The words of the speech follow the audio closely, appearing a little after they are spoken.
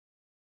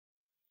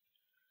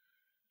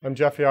I'm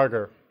Jeff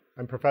Yarger.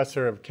 I'm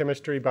professor of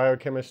chemistry,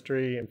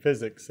 biochemistry, and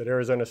physics at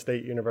Arizona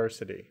State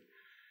University.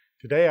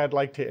 Today I'd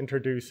like to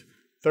introduce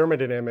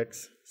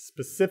thermodynamics,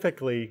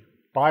 specifically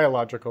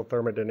biological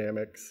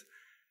thermodynamics,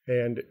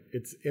 and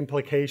its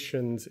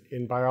implications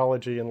in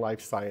biology and life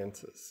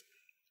sciences.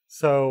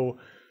 So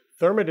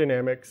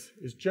thermodynamics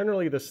is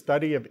generally the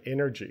study of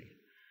energy.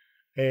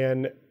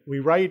 And we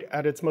write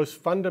at its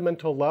most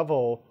fundamental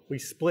level, we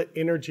split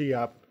energy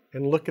up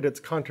and look at its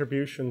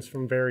contributions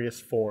from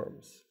various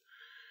forms.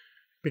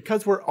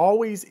 Because we're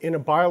always in a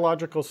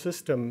biological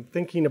system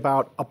thinking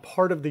about a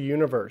part of the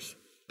universe,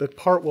 the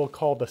part we'll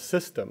call the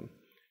system,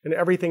 and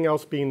everything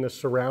else being the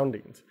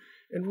surroundings.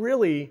 And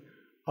really,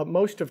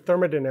 most of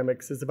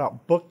thermodynamics is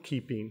about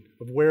bookkeeping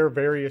of where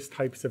various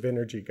types of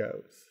energy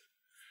goes.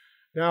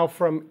 Now,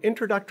 from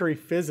introductory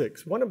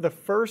physics, one of the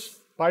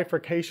first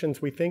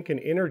bifurcations we think in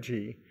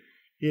energy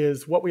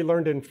is what we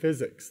learned in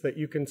physics, that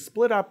you can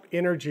split up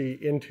energy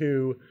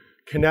into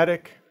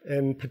kinetic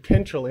and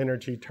potential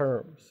energy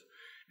terms.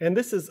 And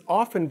this is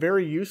often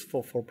very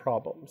useful for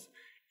problems.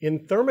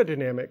 In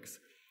thermodynamics,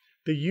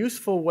 the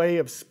useful way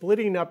of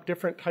splitting up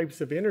different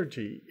types of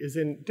energy is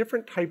in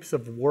different types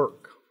of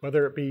work,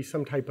 whether it be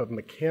some type of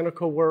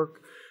mechanical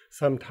work,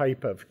 some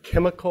type of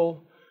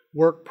chemical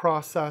work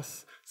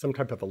process, some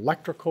type of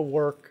electrical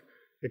work,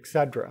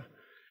 etc.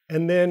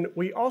 And then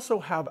we also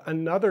have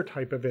another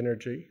type of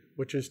energy,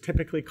 which is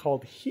typically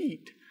called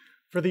heat,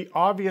 for the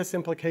obvious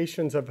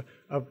implications of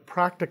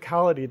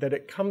practicality, that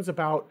it comes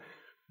about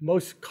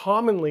most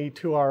commonly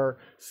to our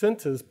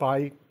senses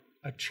by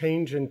a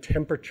change in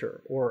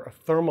temperature or a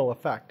thermal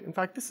effect. In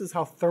fact, this is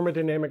how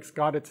thermodynamics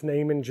got its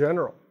name in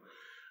general.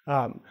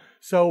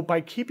 So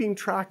by keeping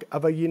track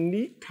of a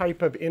unique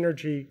type of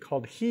energy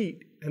called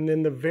heat, and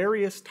then the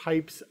various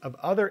types of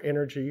other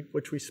energy,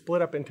 which we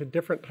split up into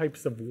different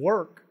types of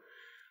work,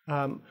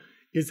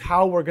 is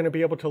how we're going to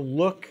be able to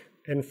look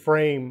and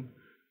frame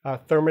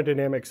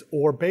thermodynamics,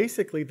 or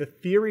basically the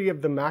theory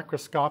of the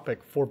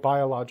macroscopic for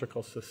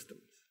biological systems.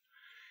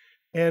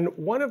 And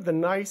one of the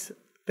nice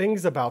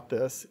things about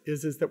this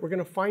is that we're going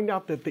to find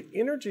out that the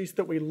energies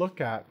that we look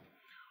at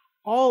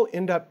all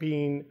end up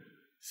being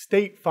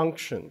state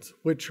functions,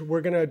 which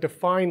we're going to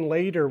define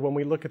later when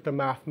we look at the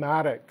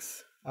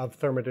mathematics of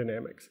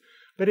thermodynamics.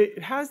 But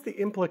it has the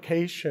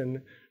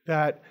implication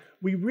that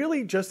we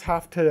really just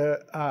have to,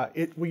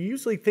 we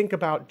usually think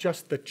about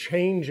just the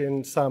change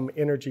in some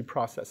energy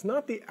process,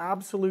 not the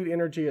absolute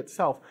energy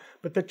itself,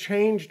 but the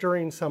change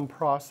during some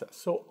process.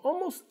 So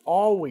almost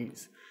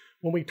always,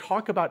 when we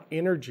talk about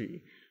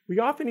energy, we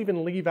often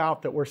even leave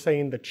out that we're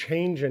saying the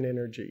change in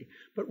energy.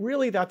 But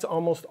really, that's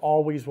almost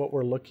always what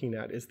we're looking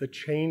at, is the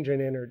change in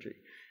energy.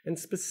 And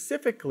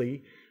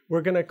specifically,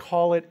 we're going to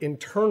call it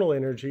internal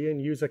energy and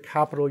use a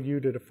capital U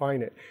to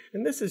define it.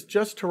 And this is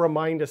just to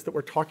remind us that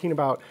we're talking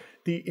about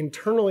the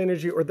internal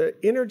energy, or the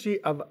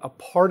energy of a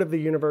part of the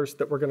universe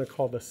that we're going to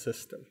call the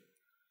system.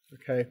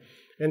 Okay?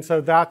 And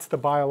so that's the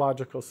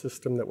biological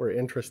system that we're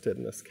interested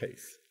in this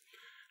case.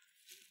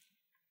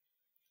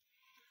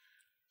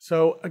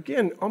 So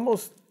again,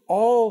 almost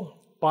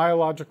all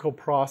biological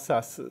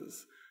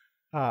processes,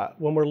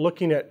 when we're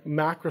looking at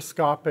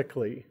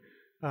macroscopically,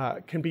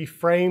 can be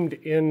framed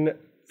in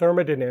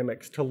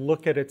thermodynamics to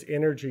look at its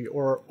energy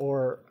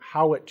or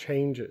how it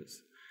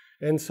changes.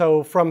 And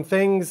so from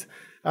things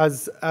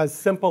as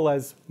simple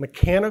as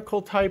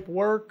mechanical type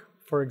work,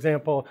 for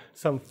example,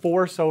 some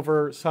force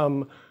over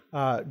some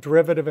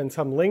derivative in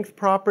some length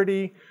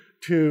property,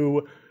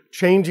 to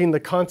changing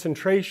the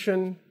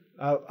concentration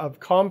of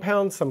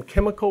compounds, some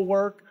chemical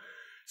work,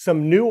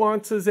 some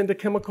nuances into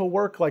chemical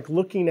work, like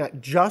looking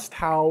at just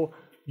how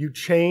you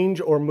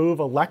change or move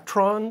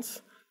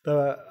electrons,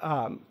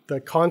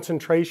 the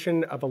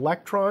concentration of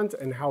electrons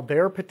and how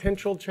their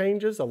potential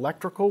changes,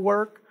 electrical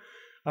work.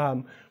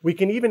 We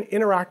can even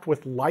interact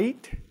with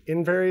light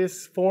in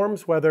various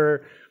forms,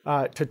 whether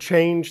to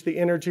change the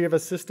energy of a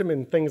system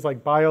in things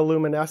like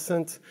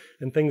bioluminescence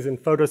and things in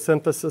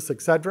photosynthesis,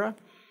 etc.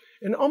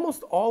 And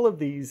almost all of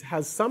these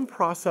has some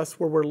process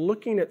where we're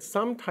looking at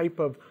some type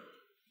of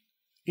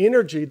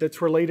energy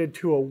that's related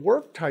to a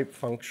work type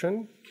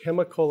function,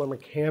 chemical or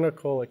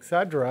mechanical,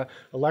 etc.,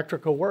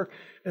 electrical work,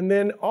 and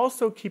then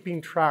also keeping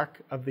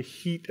track of the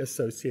heat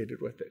associated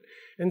with it.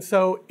 And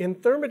so in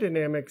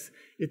thermodynamics,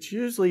 it's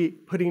usually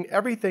putting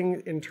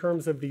everything in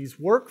terms of these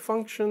work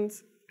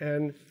functions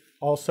and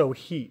also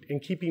heat.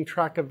 And keeping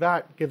track of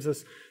that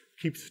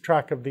keeps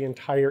track of the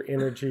entire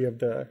energy of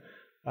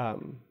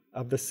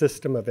the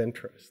system of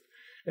interest.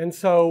 And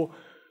so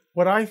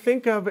what I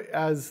think of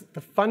as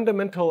the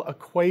fundamental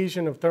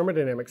equation of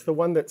thermodynamics, the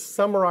one that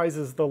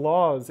summarizes the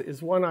laws,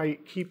 is one I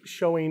keep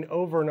showing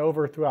over and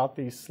over throughout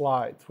these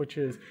slides, which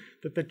is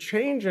that the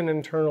change in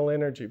internal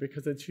energy,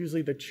 because it's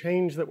usually the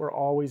change that we're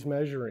always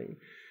measuring,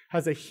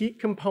 has a heat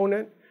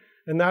component,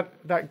 and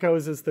that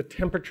goes as the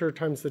temperature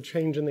times the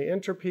change in the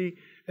entropy,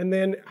 and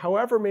then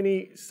however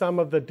many some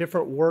of the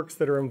different works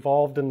that are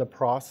involved in the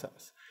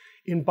process.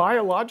 In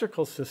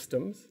biological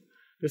systems,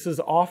 this is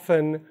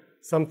often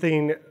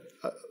something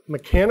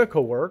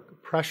mechanical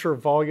work, pressure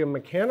volume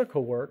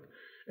mechanical work,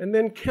 And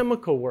then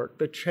chemical work,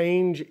 the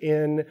change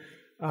in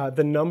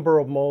the number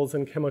of moles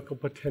and chemical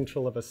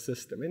potential of a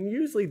system. And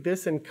usually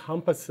this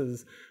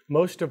encompasses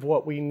most of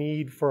what we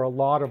need for a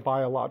lot of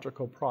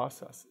biological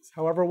processes.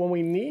 However, when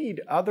we need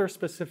other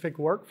specific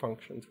work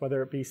functions,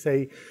 whether it be,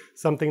 say,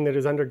 something that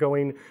is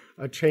undergoing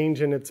a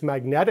change in its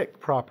magnetic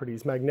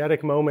properties,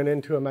 magnetic moment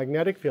into a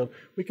magnetic field,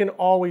 we can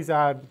always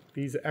add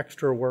these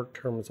extra work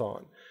terms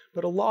on.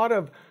 But a lot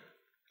of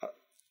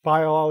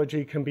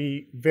biology can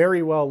be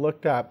very well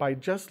looked at by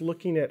just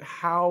looking at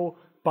how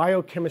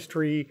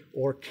biochemistry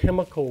or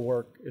chemical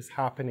work is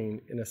happening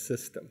in a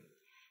system.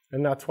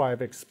 And that's why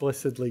I've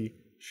explicitly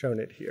shown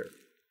it here.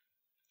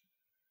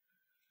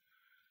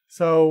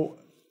 So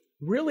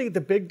really the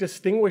big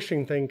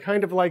distinguishing thing,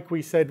 kind of like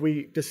we said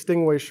we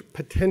distinguish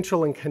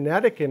potential and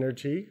kinetic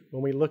energy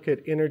when we look at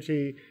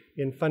energy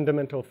in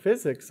fundamental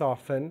physics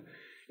often,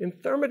 in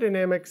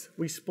thermodynamics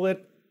we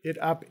split it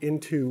up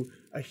into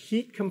a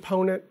heat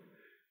component,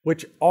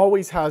 which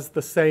always has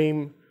the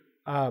same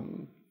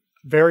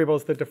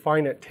variables that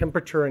define it,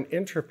 temperature and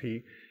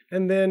entropy.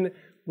 And then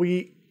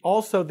we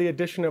also, the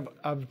addition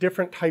of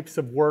different types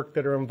of work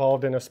that are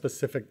involved in a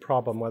specific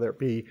problem, whether it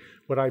be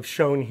what I've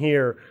shown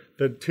here,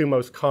 the two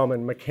most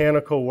common,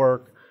 mechanical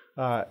work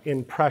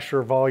in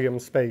pressure, volume,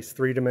 space,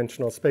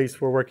 three-dimensional space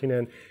we're working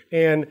in,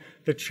 and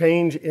the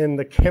change in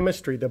the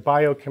chemistry, the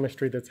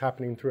biochemistry that's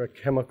happening through a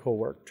chemical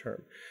work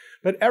term.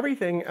 But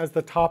everything, as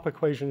the top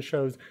equation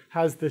shows,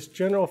 has this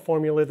general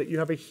formula that you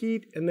have a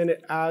heat and then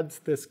it adds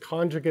this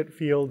conjugate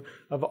field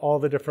of all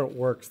the different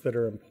works that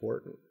are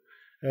important.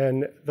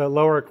 And the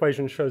lower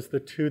equation shows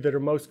the two that are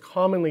most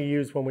commonly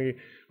used when we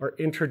are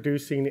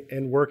introducing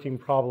and working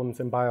problems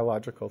in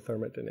biological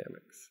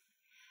thermodynamics.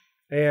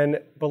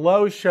 And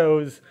below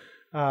shows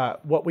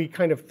what we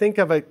kind of think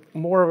of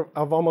more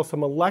of almost a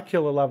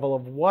molecular level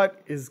of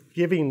what is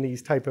giving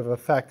these type of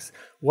effects,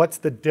 what's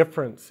the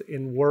difference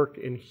in work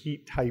and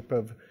heat type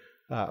of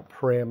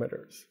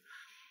parameters.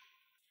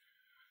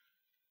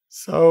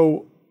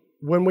 So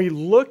when we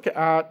look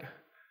at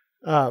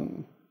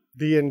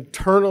the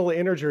internal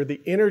energy or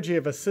the energy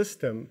of a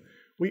system,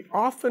 we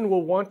often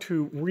will want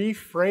to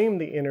reframe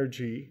the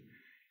energy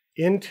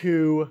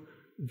into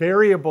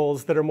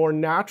variables that are more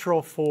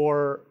natural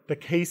for the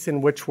case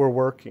in which we're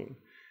working.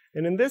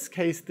 And in this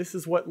case, this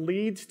is what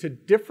leads to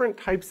different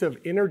types of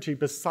energy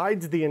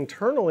besides the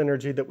internal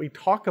energy that we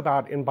talk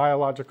about in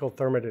biological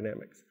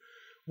thermodynamics.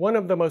 One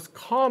of the most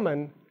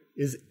common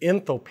is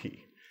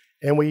enthalpy,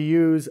 and we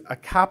use a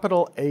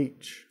capital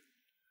H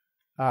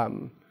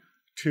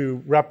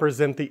to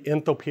represent the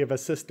enthalpy of a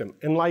system.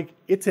 And like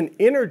it's an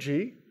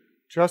energy,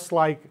 just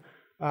like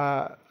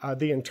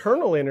the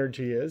internal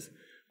energy is,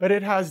 but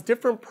it has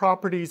different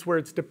properties where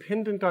it's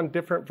dependent on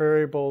different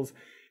variables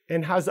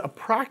and has a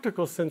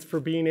practical sense for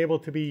being able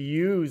to be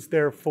used,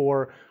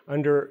 therefore,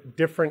 under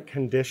different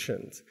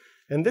conditions.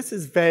 And this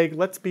is vague.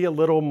 Let's be a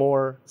little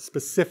more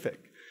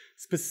specific.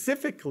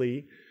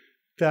 Specifically,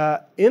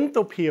 the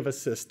enthalpy of a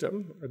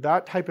system, or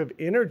that type of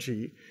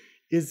energy,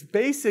 is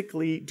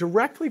basically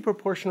directly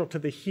proportional to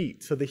the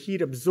heat. So the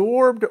heat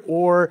absorbed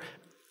or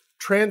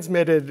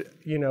transmitted,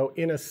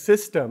 in a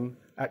system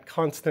at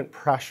constant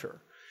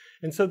pressure.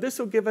 And so this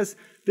will give us,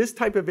 this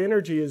type of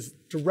energy is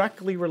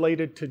directly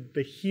related to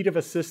the heat of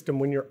a system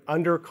when you're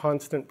under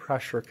constant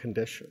pressure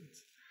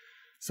conditions.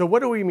 So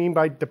what do we mean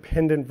by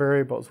dependent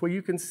variables? Well,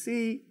 you can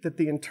see that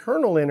the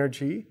internal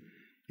energy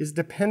is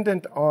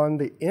dependent on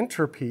the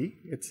entropy.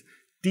 Its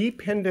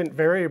dependent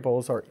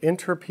variables are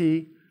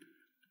entropy,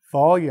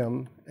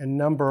 volume, and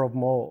number of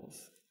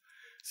moles.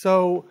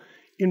 So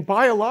in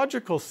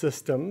biological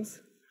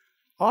systems,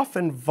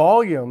 often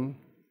volume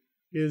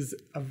is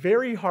a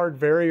very hard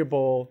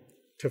variable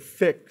to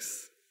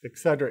fix,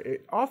 etc.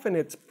 Often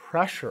it's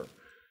pressure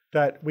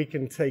that we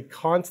can say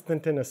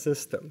constant in a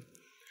system.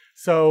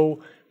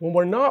 So when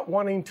we're not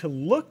wanting to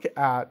look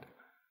at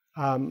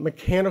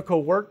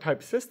mechanical work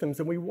type systems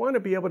and we want to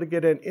be able to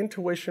get an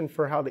intuition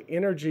for how the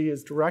energy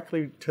is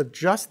directly to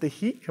just the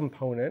heat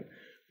component,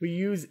 we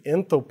use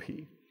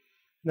enthalpy.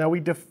 Now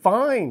we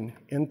define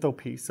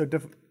enthalpy. So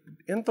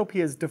enthalpy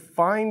is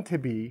defined to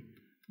be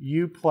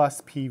U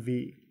plus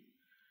PV.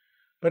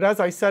 But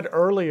as I said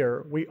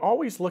earlier, we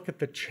always look at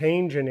the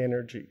change in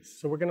energies.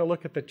 So we're going to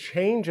look at the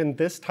change in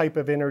this type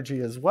of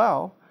energy as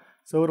well.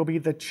 So it'll be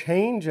the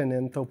change in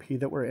enthalpy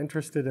that we're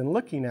interested in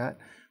looking at,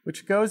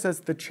 which goes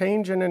as the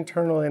change in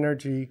internal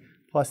energy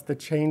plus the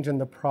change in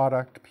the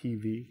product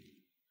PV.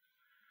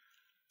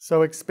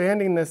 So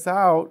expanding this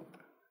out,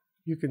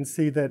 you can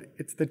see that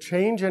it's the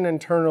change in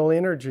internal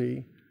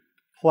energy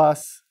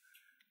plus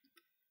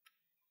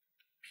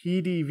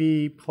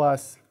PdV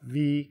plus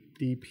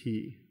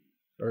VdP,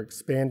 or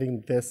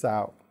expanding this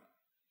out.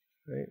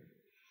 Right?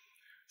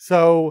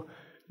 So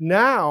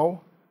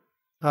now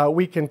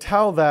we can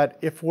tell that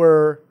if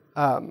we're,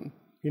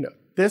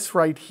 this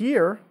right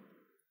here,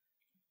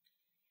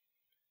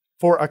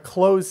 for a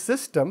closed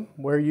system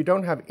where you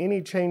don't have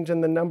any change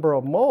in the number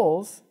of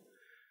moles,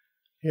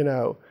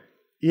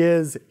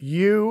 is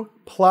U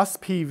plus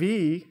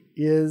PV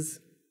is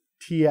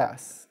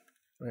TS.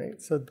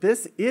 right? So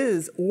this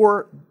is,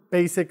 or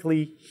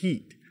basically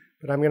heat,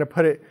 but I'm going to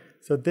put it,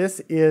 so this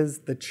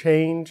is the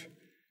change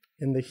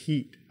in the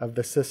heat of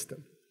the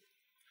system.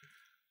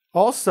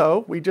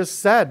 Also, we just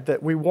said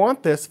that we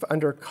want this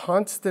under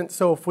constant,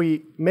 so if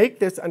we make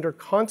this under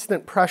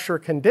constant pressure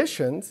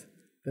conditions,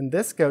 then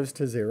this goes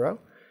to 0.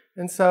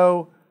 And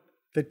so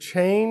the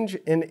change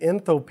in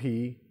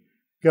enthalpy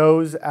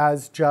goes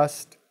as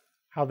just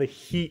how the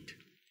heat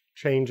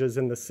changes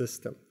in the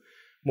system.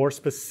 More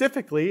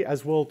specifically,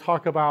 as we'll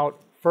talk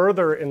about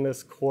further in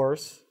this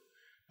course,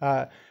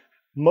 a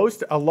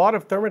lot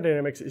of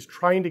thermodynamics is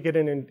trying to get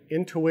an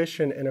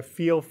intuition and a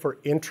feel for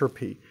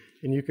entropy.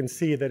 And you can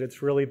see that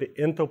it's really the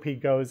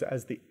enthalpy goes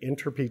as the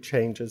entropy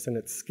changes, and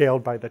it's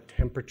scaled by the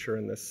temperature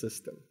in this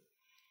system.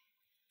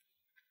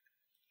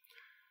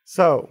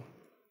 So,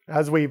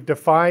 as we've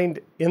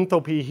defined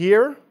enthalpy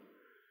here,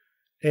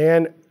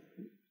 and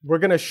we're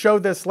going to show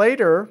this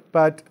later,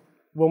 but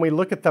when we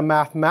look at the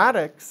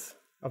mathematics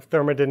of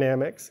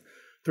thermodynamics,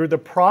 through the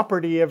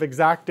property of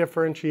exact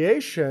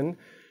differentiation,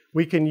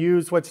 we can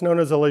use what's known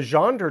as a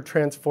Legendre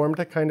transform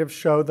to kind of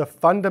show the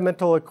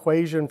fundamental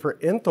equation for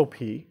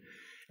enthalpy.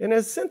 In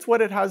a sense,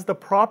 what it has the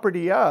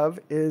property of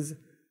is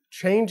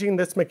changing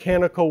this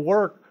mechanical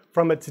work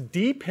from its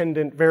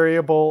dependent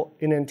variable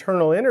in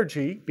internal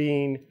energy,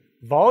 being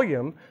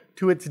volume,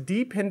 to its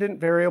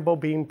dependent variable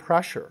being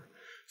pressure.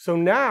 So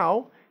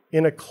now,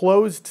 in a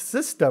closed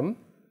system,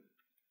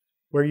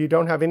 where you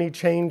don't have any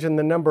change in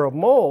the number of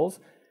moles,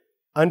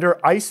 under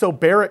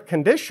isobaric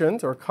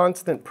conditions, or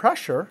constant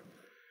pressure,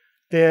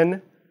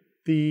 then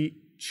the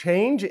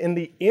change in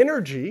the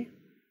energy,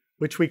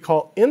 which we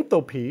call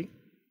enthalpy,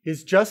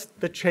 is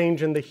just the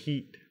change in the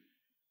heat,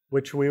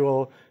 which we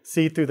will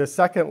see through the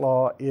second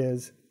law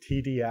is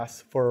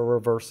TdS for a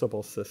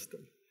reversible system.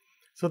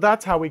 So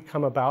that's how we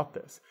come about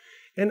this.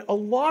 And a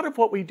lot of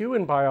what we do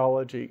in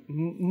biology,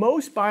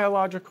 most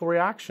biological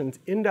reactions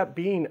end up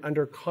being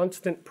under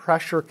constant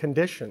pressure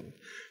conditions.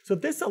 So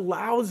this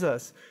allows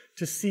us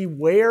to see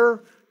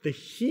where the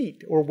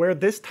heat, or where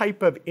this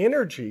type of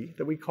energy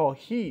that we call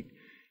heat,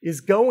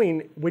 is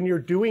going when you're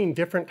doing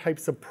different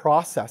types of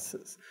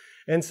processes.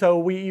 And so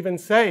we even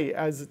say,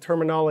 as a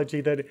terminology,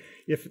 that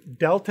if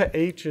delta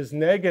H is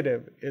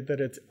negative,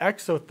 that it's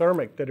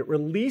exothermic, that it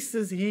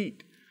releases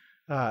heat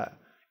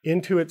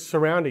into its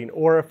surrounding.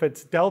 Or if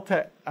it's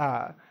delta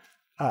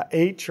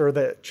H, or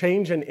the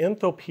change in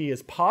enthalpy,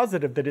 is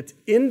positive, that it's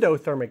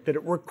endothermic, that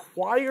it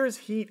requires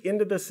heat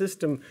into the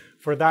system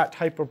for that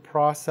type of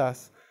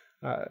process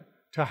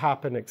to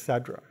happen,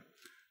 etc.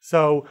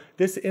 So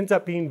this ends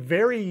up being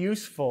very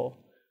useful,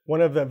 one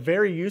of the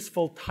very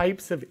useful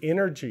types of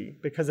energy,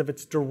 because of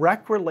its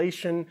direct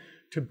relation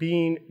to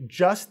being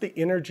just the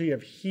energy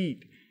of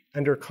heat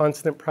under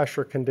constant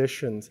pressure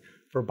conditions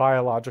for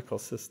biological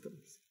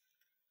systems.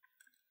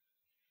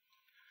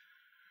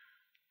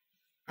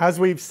 As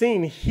we've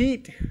seen,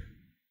 heat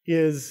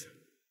is,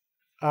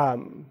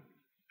 can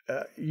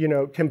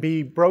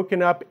be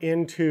broken up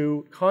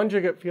into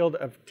conjugate field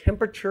of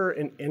temperature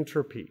and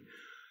entropy.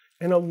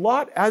 And a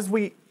lot,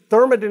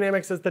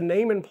 thermodynamics, as the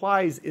name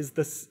implies,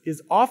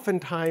 is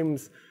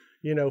oftentimes,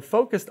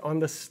 focused on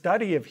the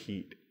study of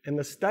heat. And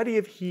the study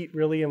of heat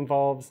really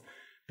involves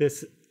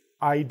this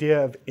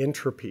idea of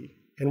entropy.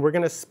 And we're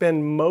going to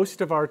spend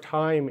most of our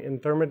time in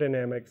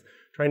thermodynamics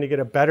trying to get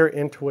a better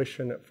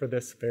intuition for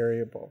this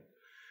variable.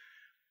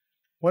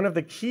 One of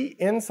the key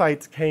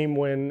insights came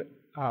when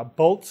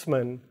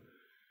Boltzmann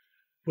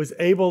was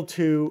able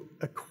to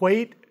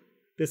equate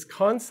this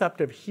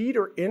concept of heat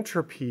or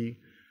entropy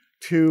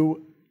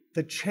to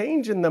the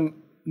change in the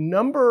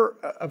number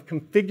of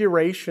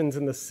configurations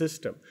in the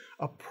system.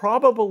 How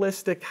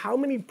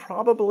many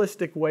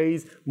probabilistic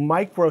ways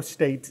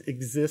microstates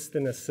exist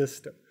in a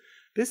system.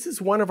 This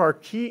is one of our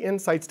key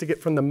insights to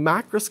get from the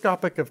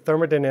macroscopic of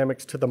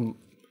thermodynamics to the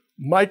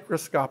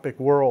microscopic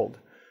world,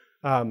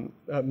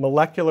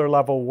 molecular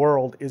level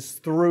world, is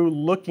through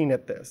looking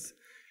at this.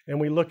 And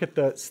we look at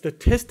the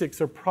statistics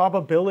or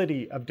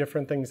probability of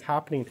different things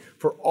happening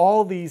for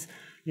all these,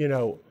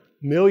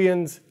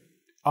 millions,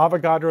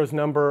 Avogadro's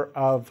number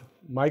of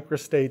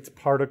microstates,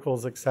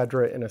 particles,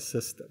 etc. in a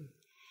system.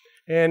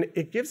 And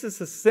it gives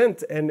us a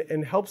sense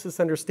and helps us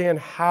understand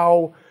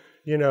how,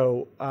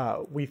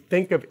 we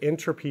think of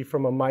entropy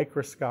from a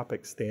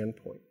microscopic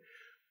standpoint.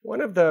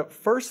 One of the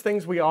first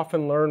things we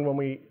often learn when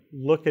we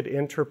look at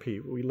entropy,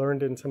 we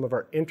learned in some of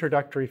our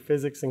introductory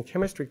physics and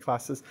chemistry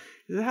classes,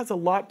 is it has a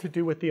lot to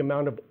do with the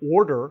amount of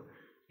order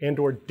and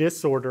or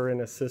disorder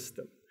in a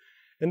system.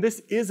 And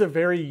this is a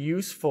very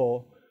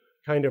useful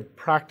kind of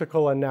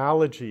practical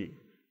analogy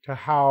to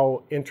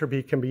how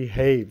entropy can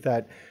behave.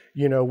 That,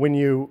 when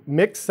you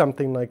mix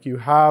something, like you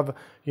have,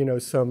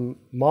 some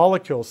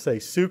molecules, say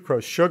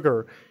sucrose,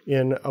 sugar,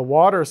 in a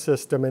water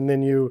system, and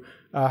then you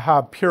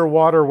have pure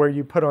water where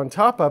you put on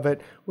top of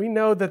it, we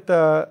know that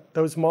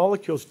those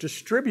molecules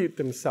distribute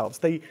themselves.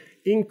 They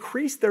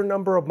increase their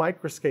number of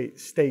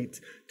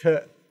microstates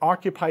to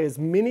occupy as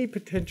many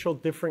potential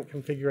different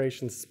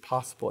configurations as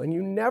possible. And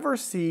you never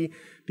see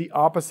the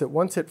opposite.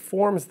 Once it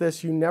forms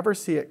this, you never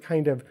see it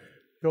kind of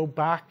go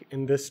back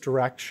in this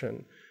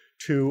direction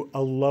to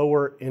a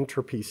lower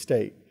entropy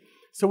state.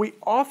 So we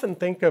often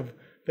think of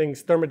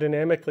things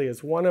thermodynamically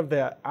as one of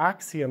the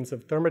axioms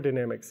of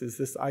thermodynamics is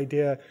this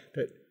idea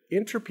that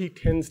entropy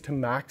tends to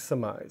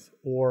maximize,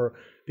 or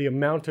the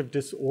amount of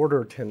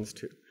disorder tends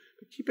to.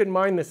 But keep in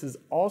mind, this is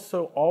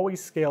also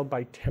always scaled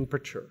by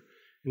temperature.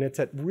 And it's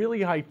at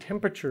really high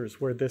temperatures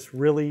where this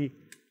really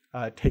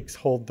takes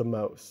hold the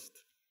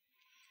most.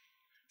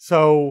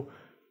 So,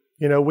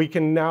 we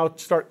can now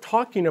start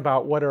talking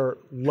about what are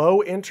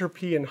low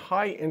entropy and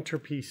high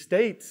entropy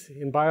states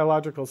in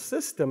biological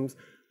systems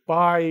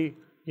by,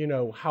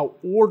 how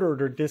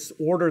ordered or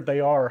disordered they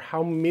are,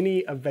 how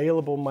many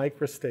available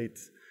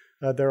microstates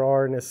there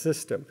are in a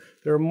system.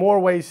 There are more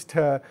ways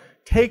to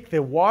take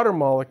the water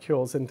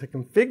molecules and to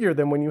configure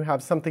them when you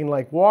have something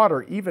like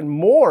water, even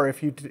more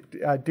if you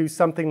do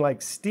something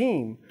like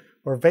steam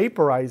or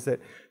vaporize it,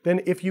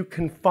 than if you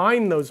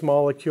confine those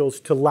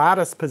molecules to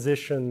lattice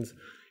positions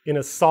in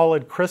a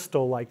solid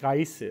crystal like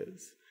ice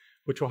is,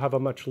 which will have a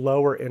much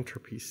lower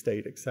entropy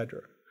state,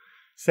 etc.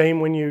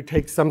 Same when you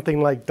take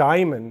something like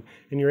diamond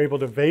and you're able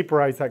to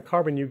vaporize that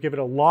carbon, you give it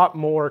a lot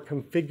more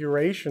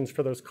configurations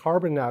for those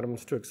carbon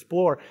atoms to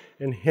explore,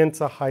 and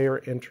hence a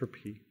higher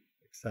entropy,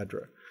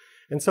 etc.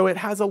 And so it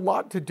has a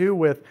lot to do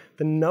with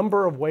the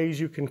number of ways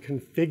you can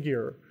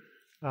configure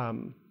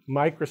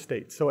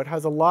microstates. So it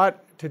has a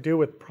lot to do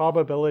with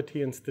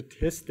probability and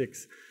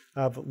statistics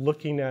of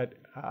looking at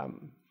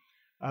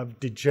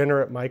of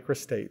degenerate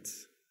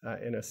microstates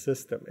in a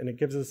system. And it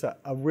gives us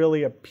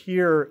a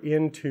peer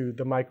into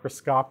the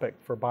microscopic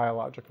for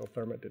biological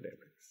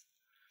thermodynamics.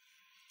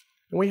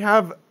 And we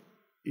have,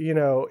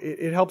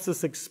 it helps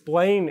us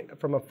explain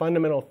from a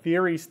fundamental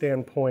theory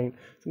standpoint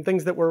some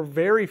things that we're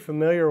very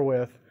familiar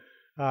with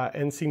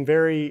and seem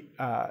very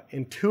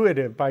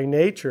intuitive by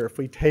nature. If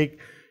we take,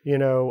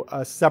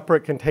 a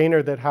separate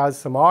container that has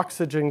some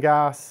oxygen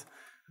gas,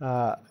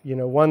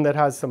 one that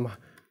has some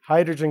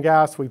hydrogen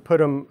gas, we put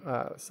them,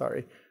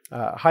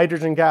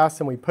 hydrogen gas,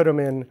 and we put them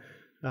in,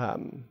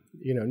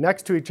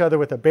 next to each other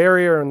with a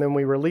barrier, and then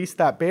we release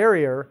that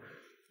barrier,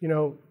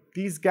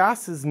 these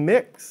gases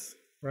mix,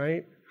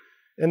 right?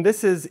 And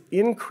this is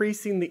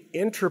increasing the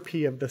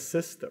entropy of the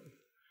system.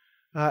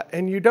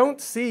 And you don't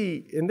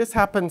see, and this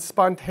happens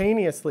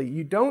spontaneously,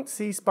 you don't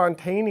see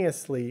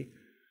spontaneously,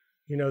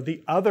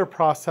 the other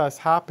process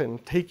happen,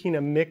 taking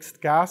a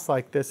mixed gas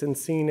like this and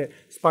seeing it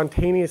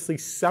spontaneously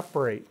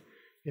separate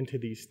into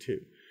these two.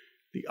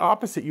 The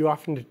opposite, you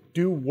often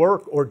do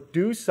work or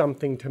do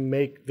something to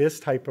make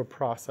this type of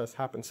process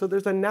happen. So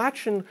there's a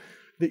natural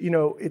that,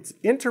 its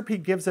entropy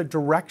gives a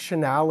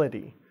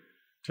directionality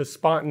to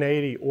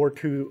spontaneity or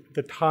to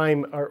the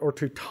time or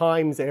to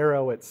time's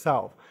arrow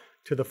itself,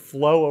 to the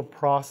flow of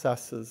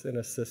processes in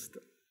a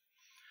system.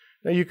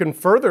 Now you can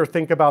further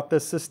think about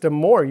this system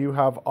more. You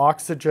have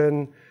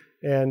oxygen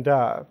and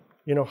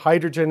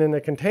hydrogen in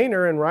a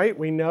container, and right,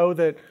 we know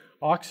that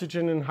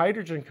oxygen and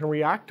hydrogen can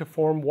react to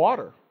form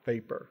water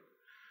vapor.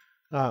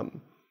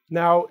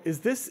 Now,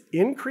 is this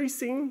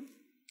increasing,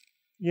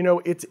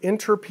 its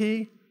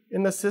entropy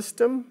in the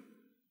system?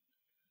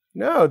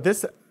 No,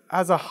 this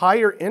has a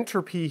higher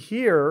entropy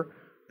here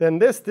than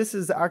this. This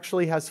is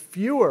actually has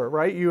fewer,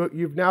 right?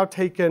 You've now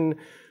taken,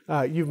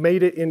 you've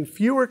made it in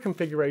fewer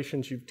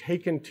configurations. You've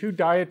taken two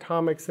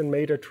diatomics and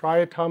made a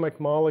triatomic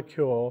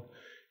molecule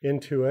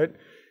into it.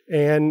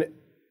 And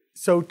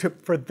so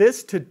for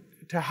this to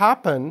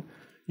happen,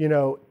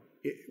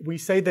 we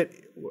say that,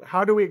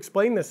 how do we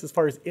explain this as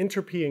far as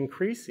entropy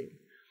increasing?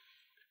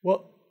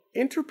 Well,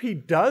 entropy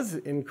does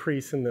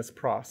increase in this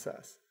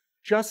process,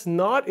 just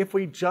not if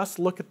we just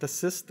look at the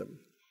system.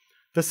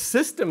 The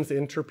system's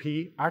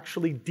entropy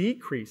actually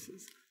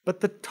decreases, but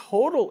the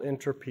total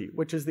entropy,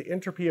 which is the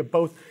entropy of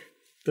both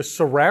the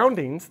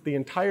surroundings, the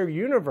entire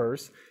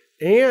universe,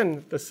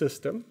 and the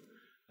system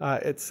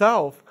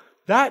itself,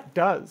 that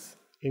does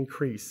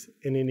increase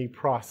in any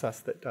process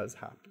that does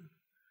happen.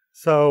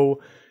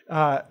 So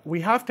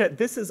we have to,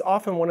 this is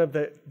often one of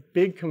the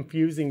big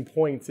confusing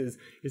points is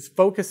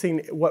focusing,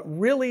 what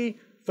really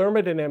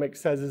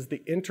thermodynamics says is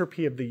the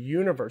entropy of the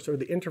universe, or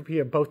the entropy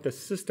of both the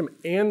system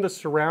and the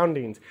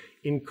surroundings,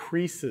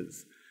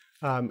 increases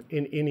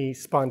in any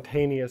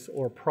spontaneous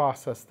or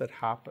process that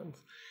happens.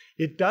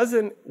 It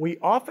doesn't, we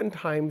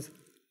oftentimes,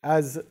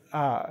 as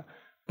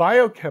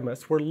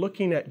biochemists, we're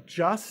looking at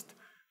just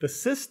the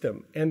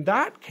system, and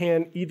that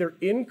can either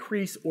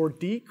increase or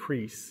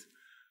decrease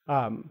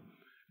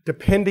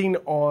depending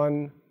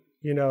on,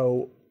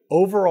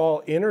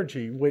 overall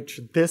energy, which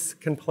this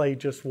can play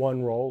just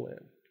one role in.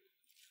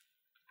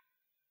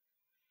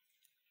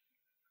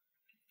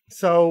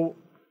 So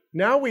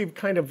now we've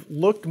kind of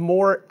looked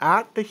more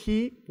at the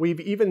heat. We've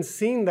even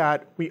seen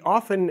that we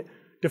often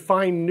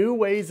define new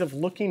ways of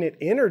looking at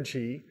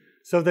energy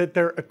so that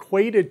they're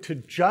equated to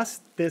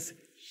just this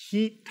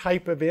heat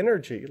type of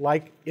energy,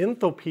 like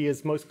enthalpy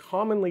is most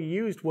commonly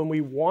used when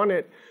we want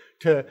it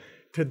to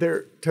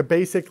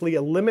basically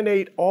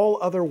eliminate all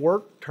other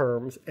work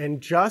terms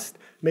and just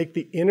make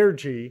the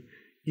energy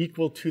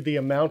equal to the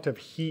amount of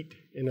heat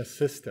in a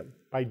system.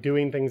 by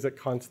doing things at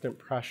constant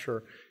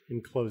pressure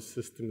in closed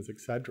systems,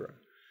 etc.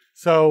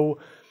 So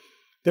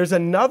there's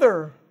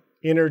another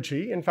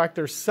energy, in fact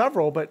there's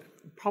several, but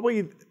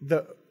probably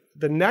the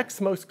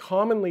next most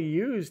commonly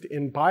used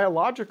in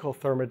biological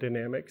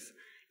thermodynamics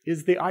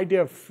is the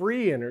idea of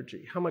free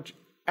energy, how much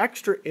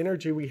extra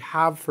energy we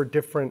have for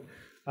different,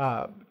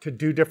 to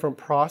do different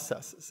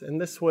processes.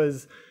 And this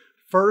was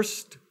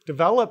first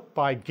developed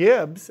by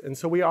Gibbs, and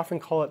so we often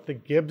call it the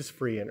Gibbs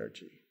free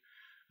energy.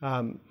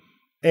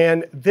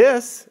 And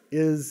this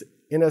is,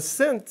 in a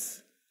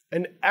sense,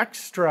 an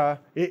extra,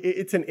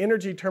 it's an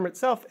energy term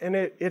itself, and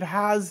it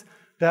has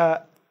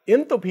the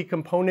enthalpy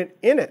component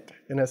in it,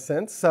 in a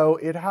sense. So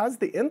it has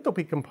the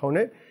enthalpy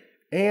component,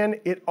 and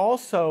it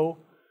also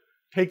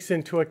takes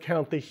into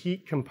account the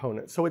heat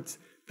component. So it's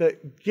the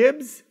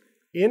Gibbs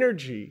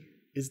energy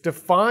is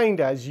defined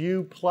as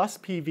U plus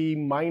PV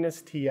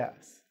minus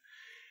TS.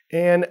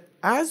 And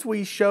as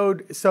we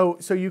showed, so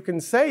you can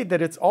say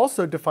that it's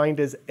also defined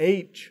as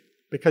H,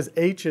 because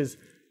H is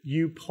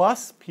U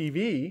plus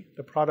PV,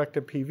 the product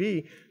of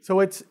PV. So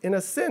it's, in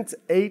a sense,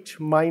 H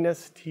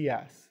minus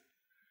TS.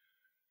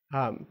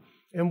 And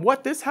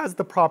what this has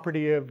the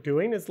property of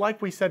doing is,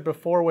 like we said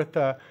before with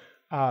the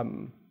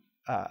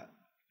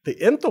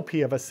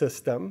enthalpy of a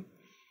system,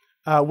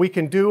 we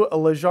can do a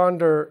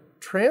Legendre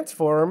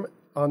transform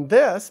on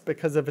this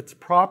because of its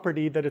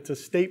property that it's a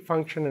state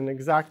function and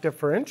exact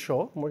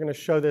differential. And we're going to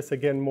show this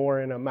again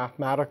more in a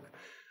mathematical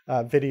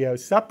video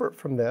separate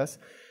from this.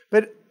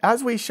 But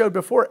as we showed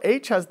before,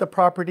 H has the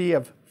property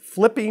of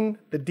flipping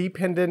the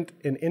dependent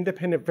and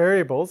independent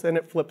variables, and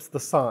it flips the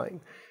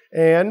sign.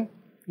 And,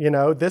 you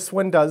know, this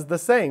one does the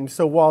same.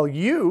 So while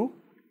U,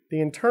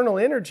 the internal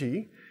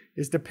energy,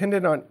 is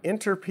dependent on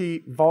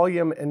entropy,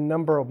 volume, and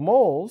number of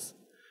moles,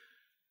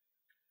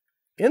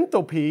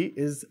 enthalpy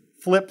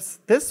flips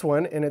this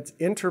one, and it's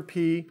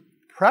entropy,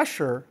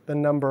 pressure, the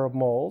number of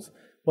moles.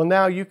 Well,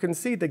 now you can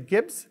see the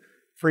Gibbs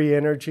free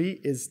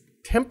energy is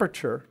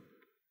temperature,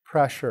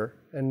 pressure,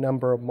 and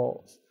number of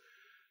moles.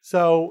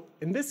 So,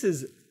 and this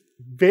is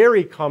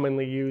very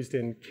commonly used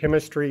in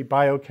chemistry,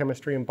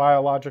 biochemistry, and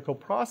biological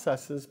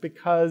processes,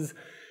 because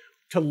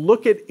to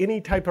look at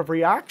any type of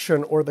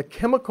reaction or the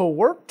chemical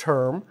work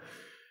term,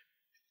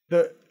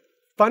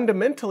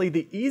 fundamentally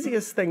the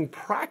easiest thing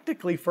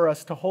practically for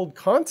us to hold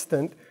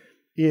constant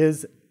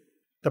is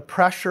the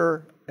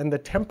pressure and the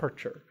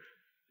temperature.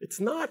 It's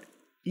not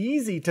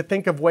easy to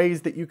think of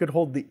ways that you could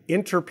hold the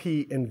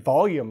entropy and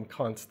volume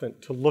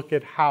constant to look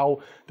at how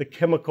the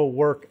chemical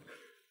work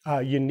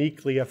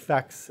uniquely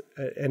affects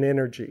an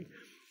energy.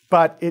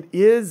 But it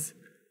is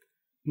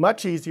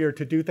much easier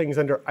to do things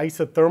under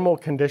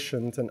isothermal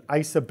conditions and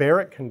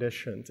isobaric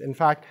conditions. In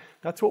fact,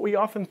 that's what we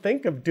often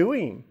think of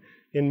doing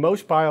in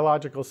most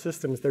biological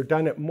systems. They're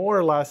done at more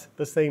or less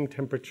the same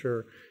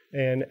temperature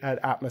and at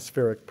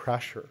atmospheric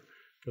pressure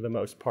for the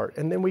most part.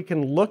 And then we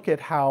can look at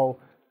how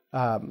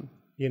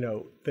you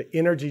know, the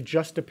energy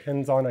just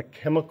depends on a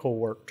chemical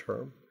work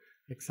term,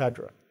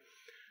 etc.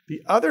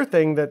 The other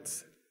thing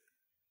that's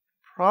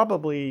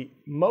probably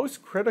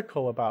most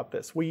critical about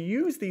this, we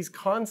use these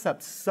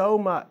concepts so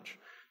much,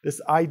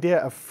 this idea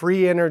of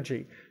free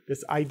energy,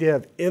 this idea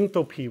of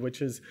enthalpy,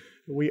 which is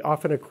we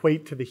often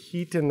equate to the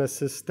heat in the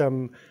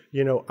system,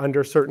 you know,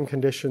 under certain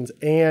conditions,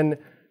 and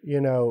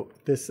you know,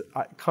 this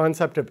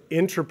concept of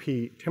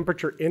entropy,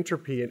 temperature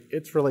entropy, and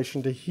its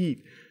relation to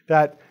heat,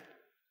 that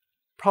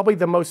probably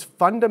the most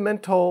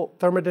fundamental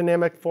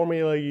thermodynamic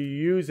formula you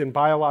use in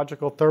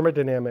biological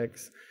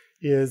thermodynamics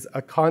is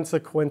a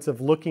consequence of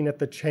looking at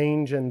the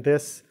change in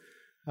this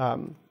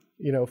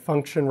you know,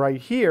 function right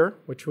here,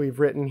 which we've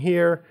written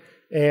here,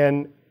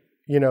 and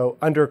you know,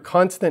 under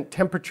constant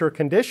temperature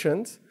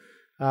conditions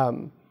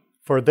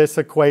for this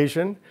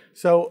equation.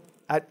 So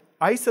at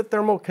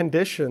isothermal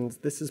conditions,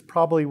 this is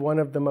probably one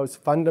of the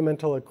most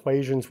fundamental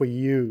equations we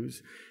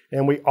use.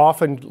 And we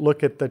often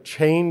look at the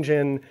change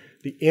in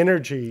the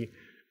energy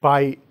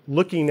by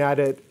looking at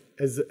it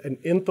as an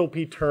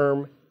enthalpy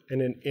term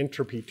and an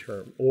entropy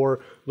term, or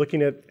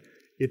looking at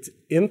its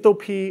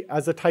enthalpy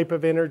as a type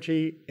of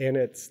energy and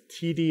its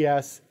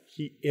TDS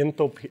heat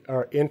enthalpy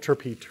or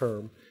entropy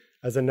term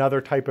as another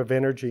type of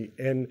energy,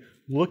 and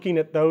looking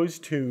at those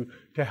two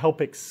to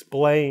help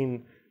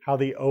explain how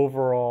the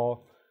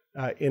overall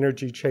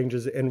energy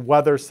changes and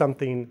whether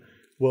something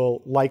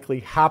will likely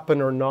happen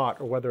or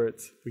not, or whether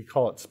it's, we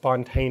call it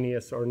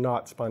spontaneous or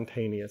not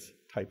spontaneous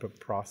type of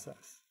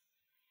process.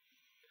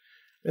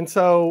 And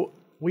so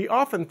we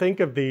often think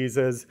of these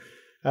as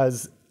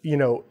you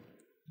know,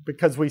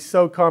 because we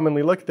so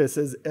commonly look at this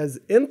as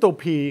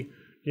enthalpy,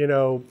 you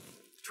know,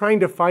 trying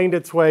to find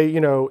its way, you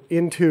know,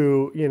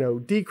 into, you know,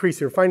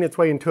 decrease or find its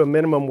way into a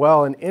minimum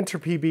well, and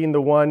entropy being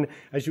the one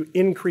as you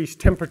increase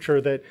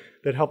temperature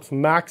that helps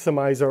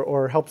maximize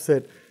or helps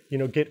it, you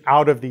know, get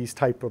out of these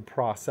type of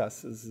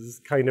processes. This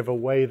is kind of a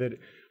way that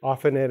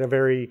often in a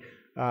very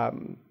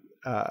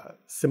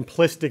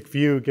simplistic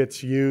view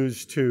gets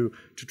used to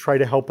try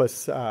to help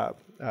us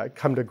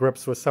come to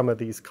grips with some of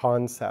these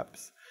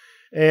concepts.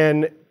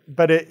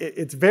 But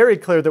it's very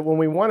clear that when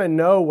we want to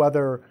know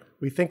whether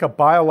we think a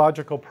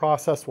biological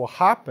process will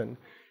happen.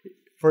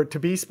 For it to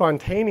be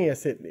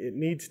spontaneous,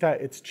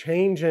 its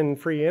change in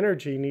free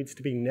energy needs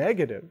to be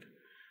negative.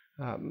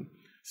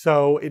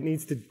 So it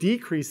needs to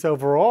decrease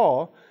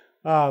overall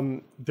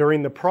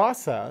during the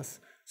process.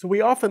 So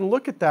we often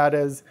look at that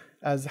as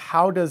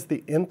how does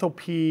the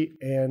enthalpy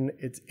and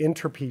its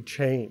entropy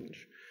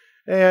change.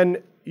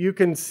 And you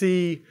can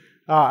see,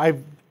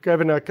 I've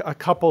given a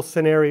couple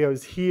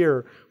scenarios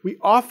here. We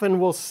often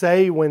will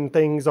say when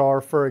things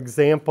are, for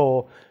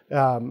example,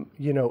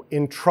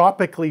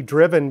 entropically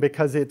driven,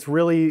 because it's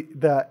really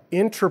the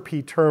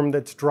entropy term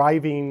that's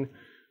driving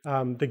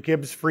the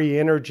Gibbs free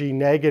energy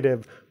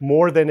negative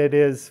more than it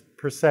is,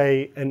 per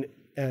se, an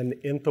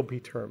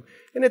enthalpy term.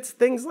 And it's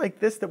things like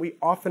this that we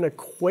often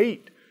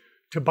equate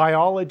to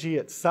biology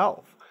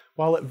itself.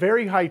 While at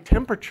very high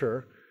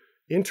temperature,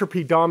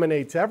 entropy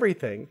dominates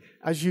everything,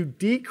 as you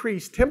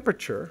decrease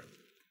temperature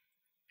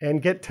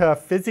and get to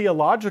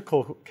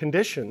physiological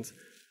conditions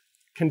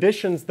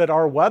that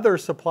our weather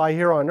supply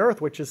here on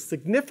Earth, which is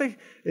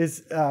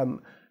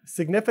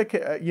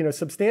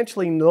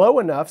substantially low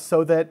enough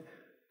so that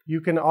you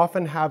can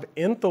often have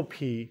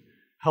enthalpy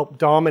help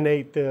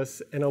dominate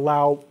this and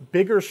allow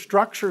bigger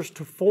structures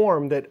to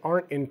form that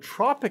aren't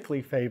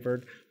entropically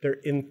favored,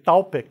 they're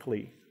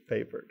enthalpically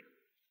favored.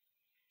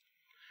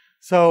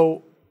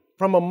 So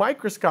from a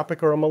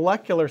microscopic or a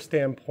molecular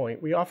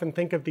standpoint, we often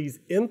think of these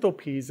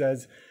enthalpies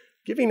as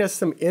giving us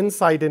some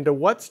insight into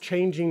what's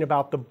changing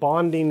about the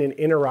bonding and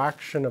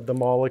interaction of the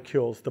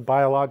molecules, the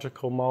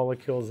biological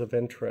molecules of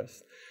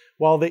interest,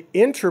 while the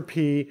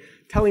entropy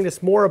telling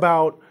us more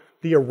about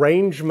the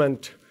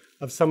arrangement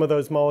of some of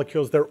those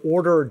molecules, their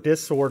order or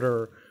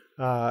disorder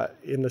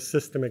in the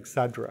system,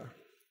 etc.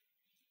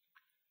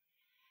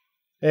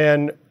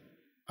 And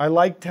I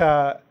like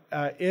to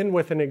end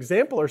with an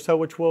example or so,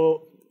 which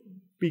will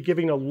be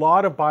giving a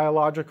lot of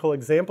biological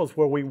examples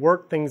where we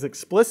work things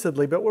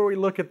explicitly, but where we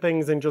look at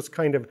things in just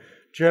kind of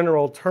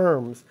general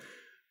terms.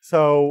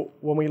 So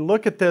when we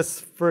look at this,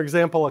 for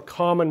example, a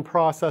common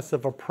process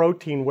of a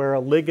protein where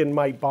a ligand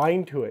might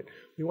bind to it,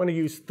 we want to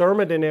use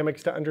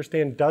thermodynamics to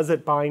understand, does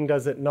it bind,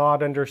 does it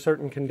not, under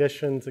certain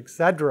conditions,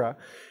 etc.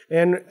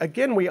 And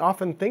again, we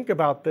often think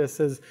about this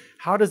as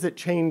how does it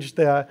change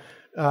the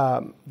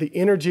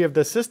energy of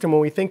the system.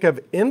 When we think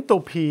of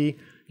enthalpy,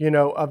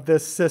 of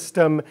this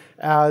system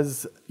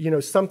as,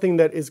 something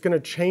that is going to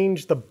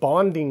change the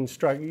bonding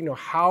structure,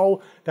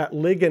 how that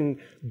ligand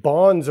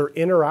bonds or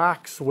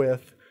interacts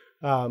with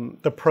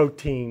the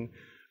protein,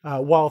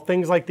 while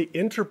things like the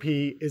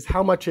entropy is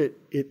how much it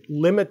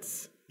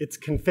limits its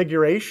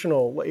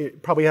configurational.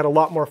 It probably had a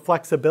lot more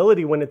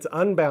flexibility when it's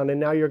unbound, and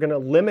now you're going to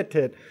limit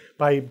it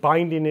by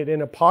binding it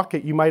in a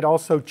pocket. You might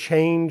also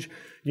change,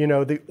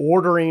 the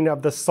ordering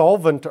of the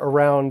solvent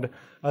around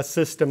a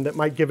system that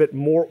might give it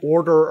more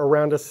order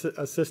around a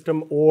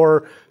system,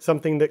 or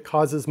something that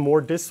causes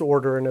more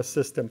disorder in a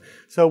system.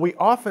 So we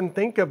often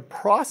think of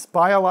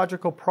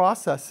biological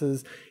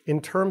processes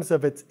in terms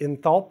of its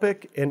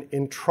enthalpic and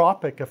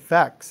entropic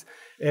effects,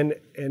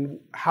 and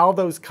how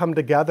those come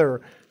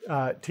together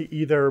to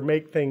either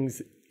make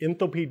things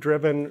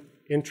enthalpy-driven,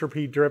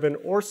 entropy-driven,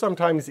 or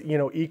sometimes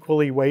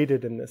equally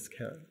weighted in this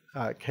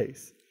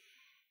case.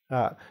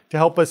 To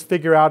help us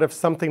figure out if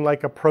something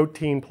like a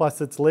protein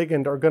plus its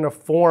ligand are going to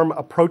form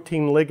a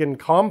protein-ligand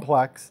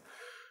complex.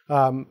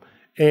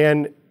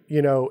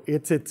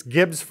 It's its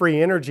Gibbs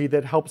free energy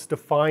that helps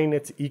define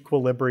its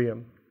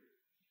equilibrium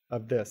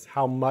of this,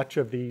 how much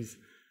of these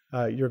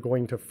you're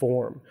going to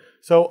form.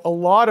 So a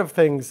lot of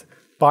things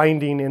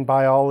binding in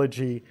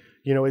biology,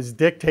 is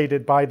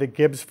dictated by the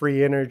Gibbs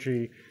free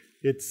energy,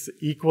 its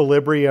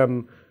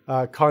equilibrium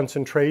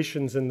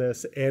concentrations in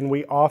this, and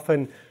we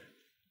often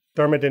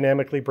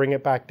thermodynamically bring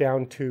it back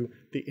down to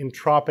the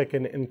entropic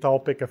and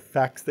enthalpic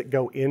effects that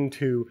go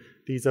into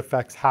these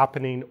effects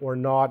happening or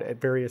not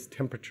at various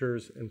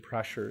temperatures and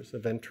pressures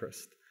of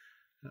interest.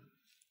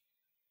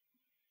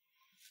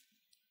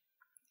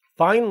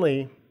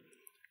 Finally,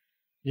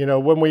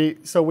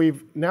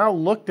 we've now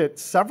looked at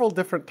several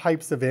different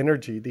types of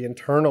energy, the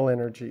internal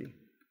energy,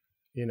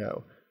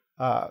 the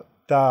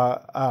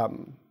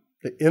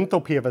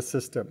enthalpy of a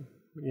system,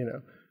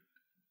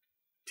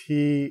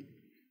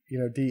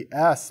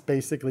 ds,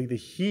 basically the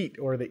heat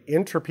or the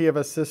entropy of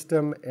a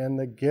system, and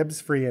the Gibbs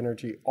free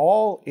energy,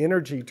 all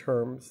energy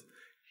terms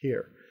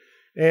here.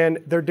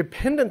 And they're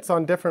dependent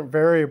on different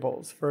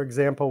variables. For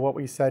example, what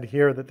we said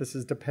here, that this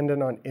is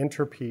dependent on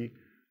entropy,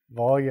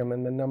 volume,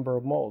 and the number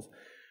of moles.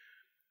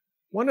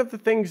 One of the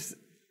things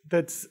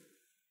that's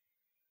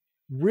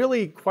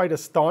really quite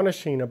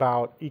astonishing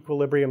about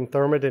equilibrium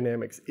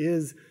thermodynamics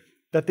is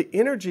that the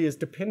energy is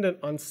dependent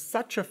on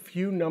such a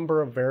few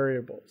number of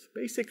variables.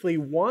 Basically,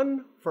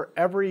 one for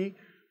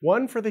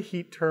the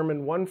heat term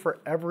and one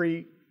for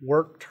every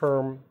work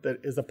term that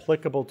is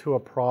applicable to a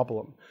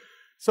problem.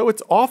 So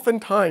it's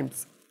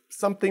oftentimes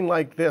something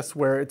like this,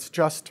 where it's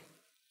just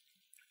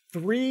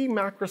 3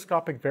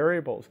 macroscopic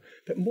variables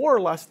that more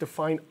or less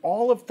define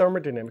all of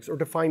thermodynamics, or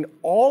define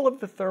all of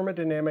the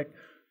thermodynamic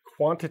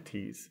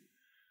quantities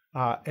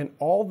and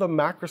all the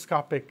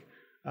macroscopic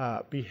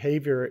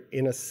behavior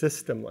in a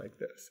system like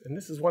this. And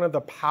this is one of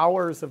the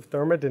powers of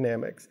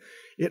thermodynamics.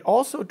 It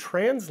also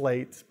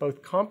translates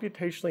both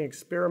computationally,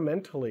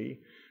 experimentally,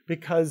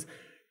 because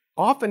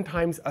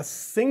oftentimes a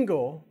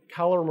single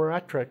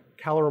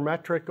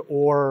calorimetric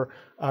or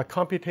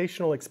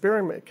computational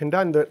experiment can be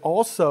done that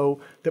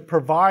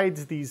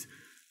provides these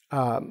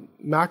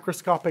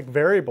macroscopic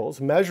variables,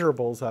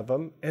 measurables of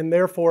them, and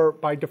therefore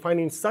by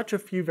defining such a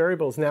few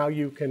variables, now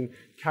you can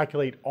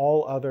calculate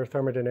all other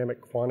thermodynamic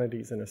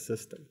quantities in a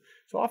system.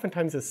 So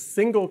oftentimes a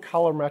single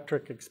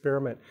calorimetric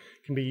experiment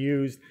can be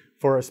used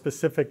for a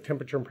specific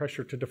temperature and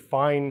pressure to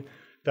define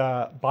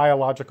the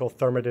biological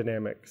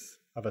thermodynamics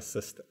of a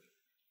system.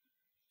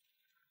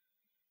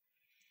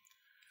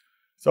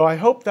 So I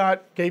hope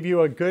that gave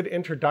you a good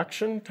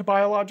introduction to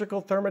biological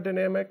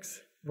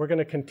thermodynamics. We're going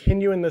to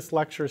continue in this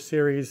lecture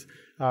series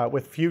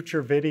with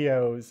future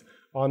videos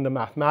on the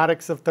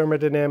mathematics of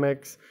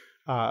thermodynamics,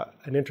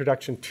 an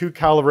introduction to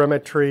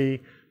calorimetry,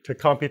 to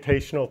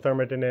computational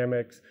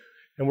thermodynamics,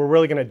 and we're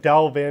really going to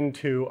delve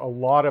into a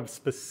lot of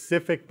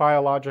specific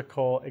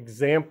biological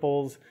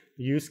examples,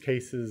 use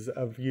cases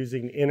of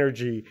using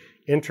energy,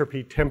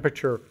 entropy,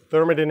 temperature,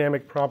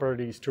 thermodynamic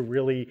properties to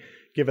really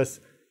give us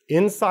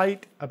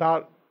insight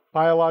about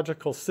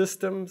biological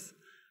systems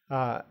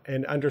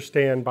and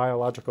understand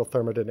biological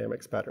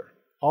thermodynamics better.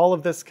 All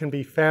of this can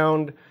be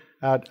found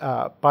at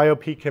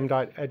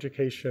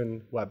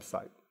biopchem.education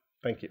website.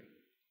 Thank you.